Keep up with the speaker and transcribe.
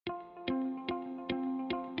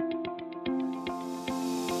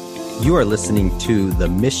You are listening to the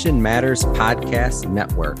Mission Matters Podcast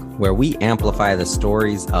Network, where we amplify the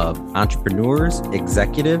stories of entrepreneurs,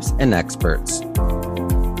 executives, and experts.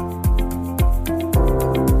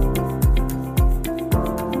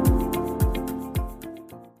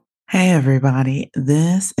 Hey, everybody.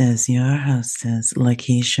 This is your hostess,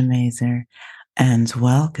 Lakeisha Mazer, and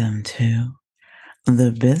welcome to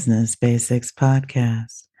the Business Basics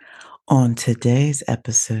Podcast. On today's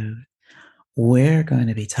episode, we're going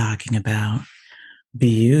to be talking about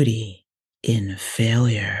beauty in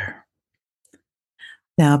failure.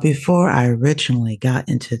 Now, before I originally got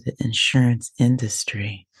into the insurance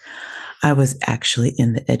industry, I was actually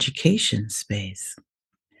in the education space.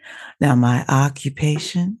 Now, my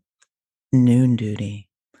occupation, noon duty.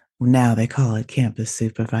 Now they call it campus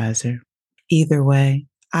supervisor. Either way,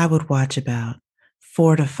 I would watch about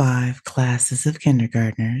 4 to 5 classes of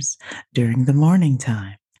kindergartners during the morning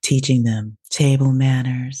time, teaching them table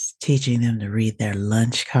manners, teaching them to read their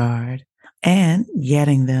lunch card, and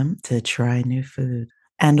getting them to try new food.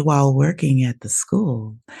 And while working at the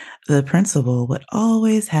school, the principal would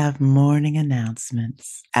always have morning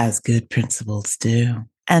announcements, as good principals do.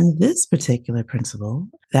 And this particular principal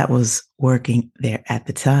that was working there at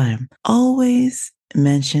the time always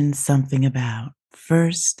mentioned something about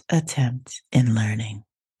first attempt in learning.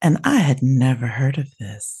 And I had never heard of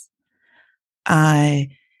this. I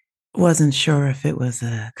wasn't sure if it was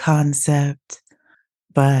a concept,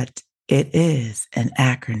 but it is an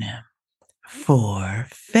acronym for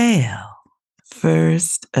FAIL,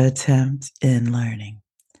 first attempt in learning.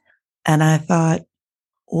 And I thought,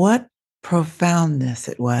 what profoundness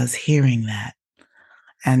it was hearing that.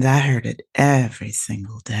 And I heard it every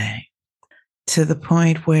single day to the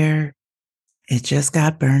point where it just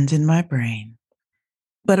got burned in my brain.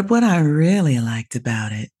 But what I really liked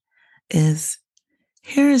about it is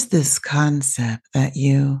here's this concept that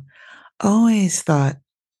you always thought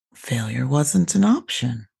failure wasn't an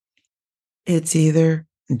option. It's either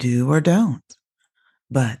do or don't,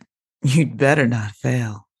 but you'd better not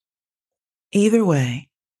fail. Either way,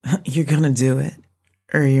 you're going to do it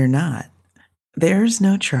or you're not. There's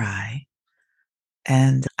no try.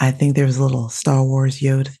 And I think there's a little Star Wars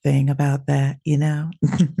Yoda thing about that, you know?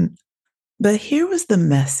 But here was the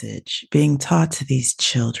message being taught to these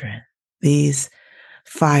children, these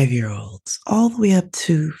 5-year-olds, all the way up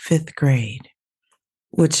to 5th grade,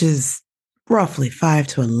 which is roughly 5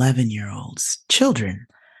 to 11-year-olds, children,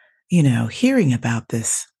 hearing about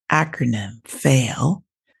this acronym FAIL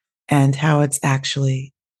and how it's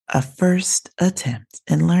actually a first attempt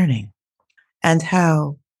in learning, and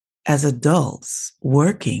how as adults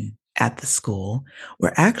working at the school,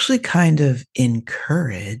 we're actually kind of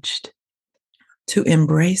encouraged to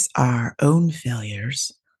embrace our own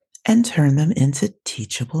failures and turn them into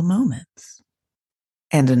teachable moments.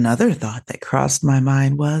 And another thought that crossed my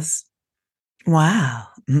mind was, wow,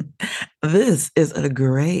 this is a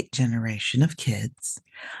great generation of kids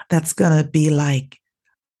that's going to be like,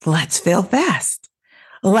 let's fail fast.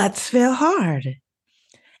 Let's fail hard.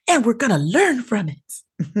 And we're going to learn from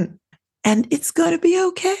it. And it's going to be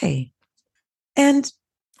okay. And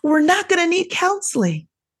we're not going to need counseling.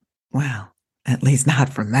 Well, at least not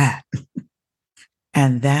from that.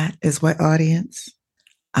 And that is why, audience,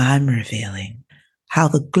 I'm revealing how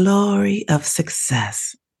the glory of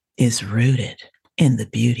success is rooted in the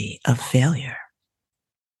beauty of failure.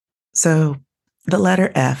 So the letter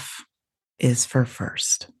F is for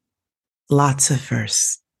first. Lots of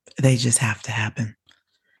firsts. They just have to happen.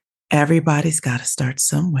 Everybody's got to start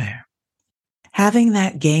somewhere. Having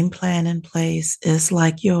that game plan in place is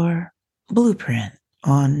like your blueprint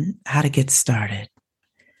on how to get started.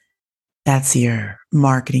 That's your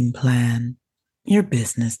marketing plan, your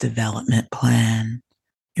business development plan,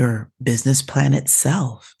 your business plan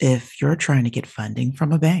itself if you're trying to get funding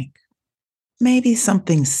from a bank. Maybe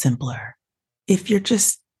something simpler if you're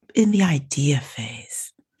just in the idea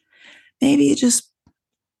phase. Maybe you just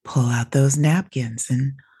pull out those napkins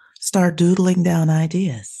and start doodling down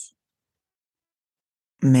ideas.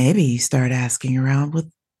 Maybe you start asking around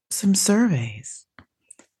with some surveys.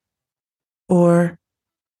 Or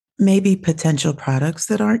maybe potential products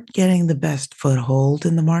that aren't getting the best foothold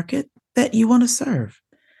in the market that you want to serve.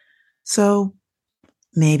 So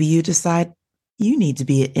maybe you decide you need to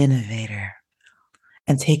be an innovator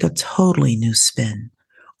and take a totally new spin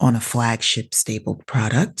on a flagship staple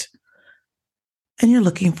product. And you're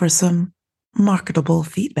looking for some marketable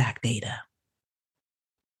feedback data.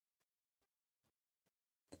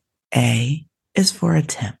 A is for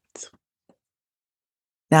attempt.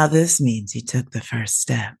 Now, this means you took the first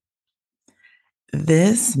step.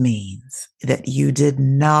 This means that you did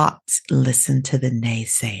not listen to the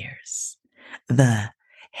naysayers, the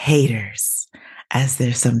haters, as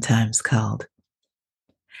they're sometimes called.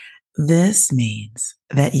 This means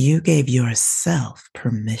that you gave yourself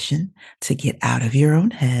permission to get out of your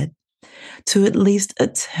own head, to at least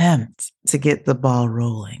attempt to get the ball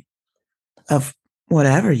rolling of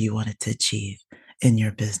whatever you wanted to achieve in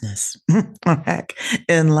your business or heck,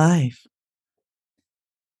 in life.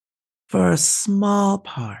 For a small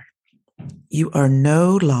part, you are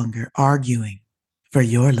no longer arguing for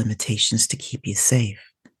your limitations to keep you safe.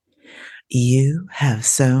 You have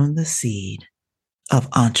sown the seed of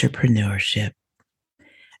entrepreneurship.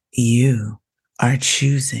 You are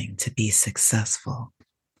choosing to be successful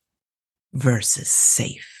versus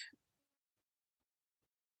safe.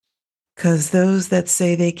 Because those that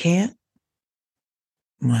say they can't,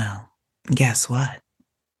 well, guess what?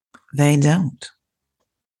 They don't.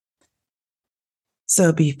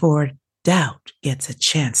 So before doubt gets a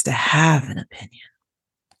chance to have an opinion,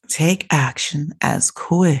 take action as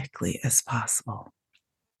quickly as possible.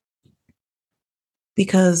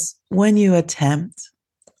 Because when you attempt,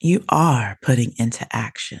 you are putting into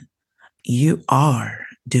action. You are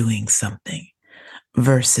doing something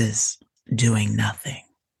versus doing nothing.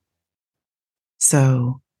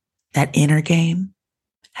 So that inner game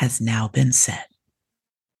has now been set.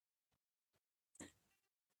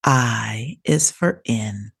 I is for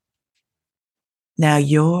in. Now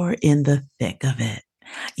you're in the thick of it.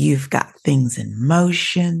 You've got things in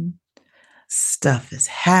motion. Stuff is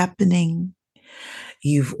happening.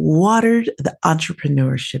 You've watered the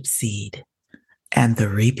entrepreneurship seed and the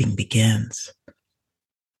reaping begins.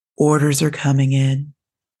 Orders are coming in.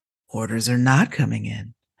 Orders are not coming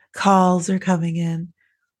in. Calls are coming in.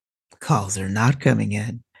 Calls are not coming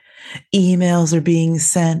in. Emails are being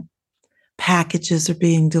sent. Packages are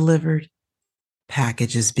being delivered.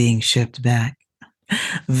 Packages being shipped back.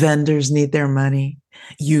 Vendors need their money.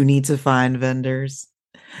 You need to find vendors.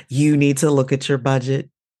 You need to look at your budget.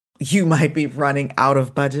 You might be running out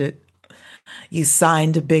of budget. You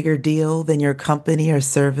signed a bigger deal than your company or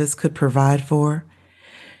service could provide for.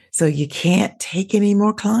 So you can't take any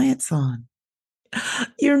more clients on.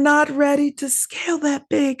 You're not ready to scale that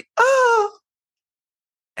big. Oh,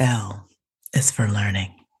 L is for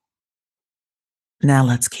learning. Now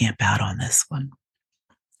let's camp out on this one.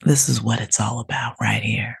 This is what it's all about right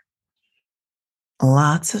here.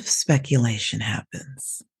 Lots of speculation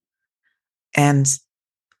happens. And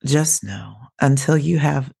just know, until you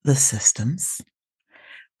have the systems,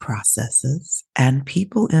 processes, and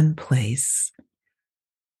people in place,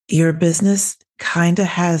 your business kind of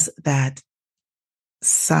has that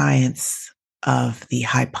science of the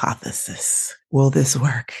hypothesis. Will this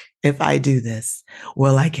work? If I do this,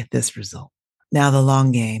 will I get this result? Now, the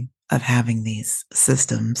long game of having these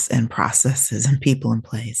systems and processes and people in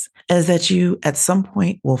place is that you at some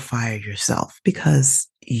point will fire yourself because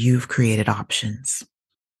you've created options.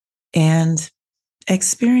 And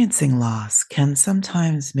experiencing loss can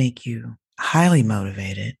sometimes make you highly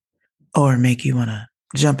motivated or make you want to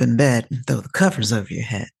jump in bed and throw the covers over your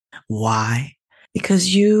head. Why?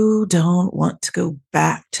 Because you don't want to go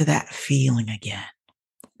back to that feeling again.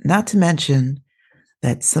 Not to mention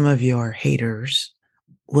that some of your haters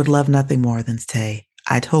would love nothing more than to say,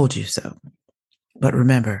 I told you so. But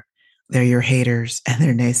remember, they're your haters and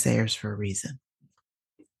they're naysayers for a reason.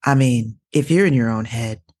 I mean, if you're in your own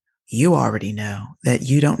head, you already know that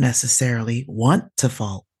you don't necessarily want to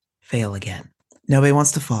fail again. Nobody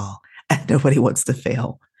wants to fall and nobody wants to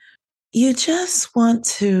fail. You just want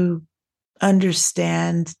to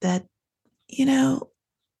understand that,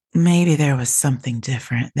 maybe there was something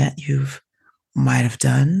different that you've might have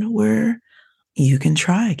done where you can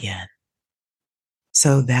try again.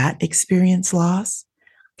 So that experience loss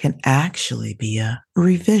can actually be a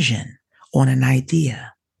revision on an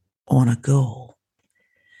idea, on a goal,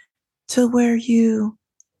 to where you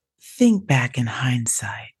think back in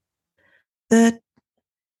hindsight that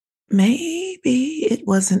maybe it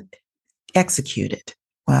wasn't executed.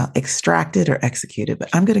 Well, extracted or executed, but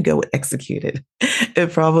I'm going to go with executed.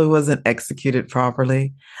 It probably wasn't executed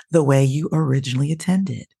properly the way you originally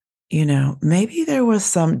intended. Maybe there was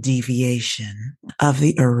some deviation of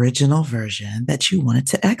the original version that you wanted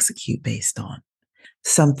to execute based on.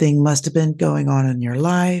 Something must have been going on in your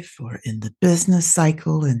life or in the business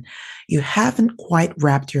cycle, and you haven't quite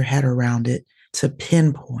wrapped your head around it to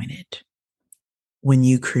pinpoint it when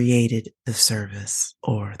you created the service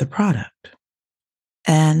or the product.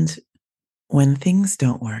 And when things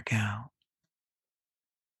don't work out,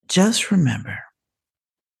 just remember,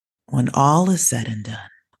 when all is said and done,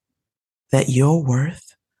 that your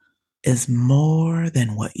worth is more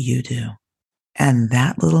than what you do. And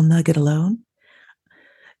that little nugget alone,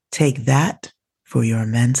 take that for your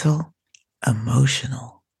mental,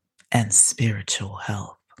 emotional, and spiritual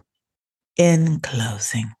health. In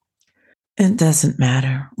closing, it doesn't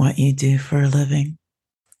matter what you do for a living.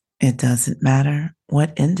 It doesn't matter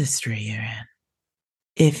what industry you're in.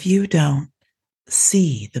 If you don't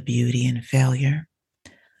see the beauty in failure,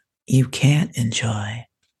 you can't enjoy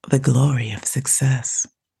the glory of success.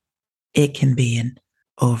 It can be an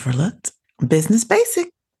overlooked business basic,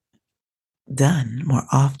 done more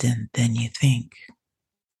often than you think.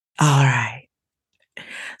 All right.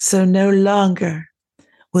 So no longer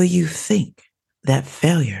will you think that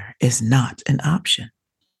failure is not an option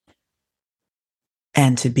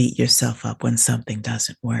and to beat yourself up when something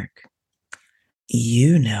doesn't work.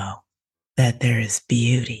 You know that there is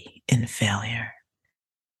beauty in failure.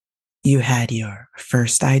 You had your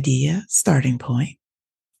first idea starting point.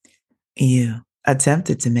 You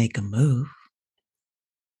attempted to make a move.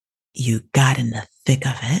 You got in the thick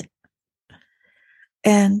of it.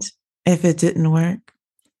 And if it didn't work,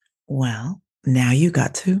 well, now you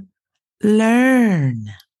got to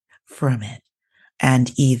learn from it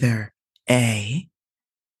and either A,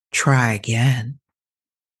 try again,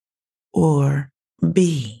 or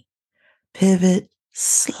B, pivot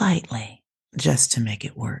slightly just to make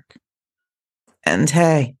it work. And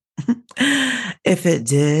hey, if it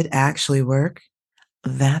did actually work,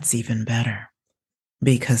 that's even better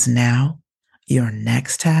because now your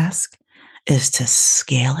next task is to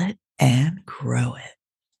scale it and grow it.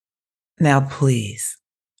 Now, please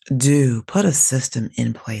do put a system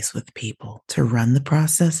in place with people to run the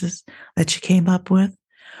processes that you came up with,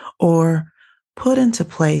 or put into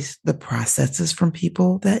place the processes from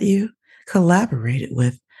people that you collaborated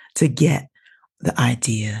with to get the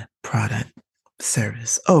idea, product,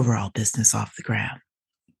 service, overall business off the ground.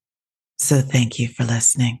 So thank you for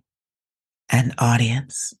listening. And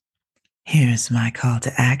audience, here's my call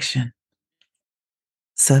to action.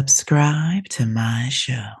 Subscribe to my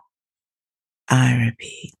show. I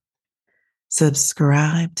repeat,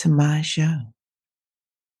 subscribe to my show.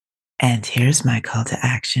 And here's my call to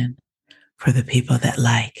action for the people that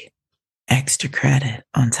like extra credit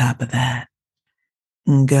on top of that.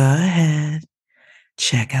 Go ahead,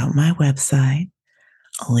 check out my website,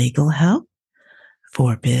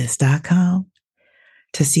 legalhelpforbiz.com,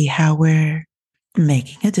 to see how we're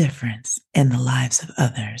making a difference in the lives of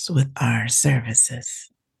others with our services.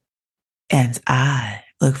 And I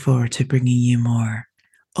look forward to bringing you more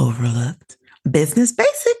overlooked business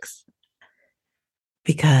basics.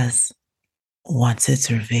 Because once it's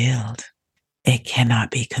revealed, it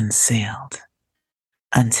cannot be concealed.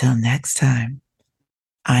 Until next time,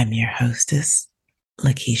 I'm your hostess,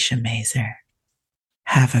 Lakeisha Mazer.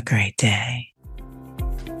 Have a great day.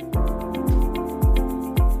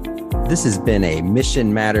 This has been a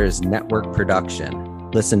Mission Matters Network production.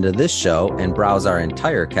 Listen to this show and browse our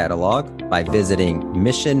entire catalog by visiting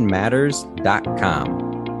missionmatters.com.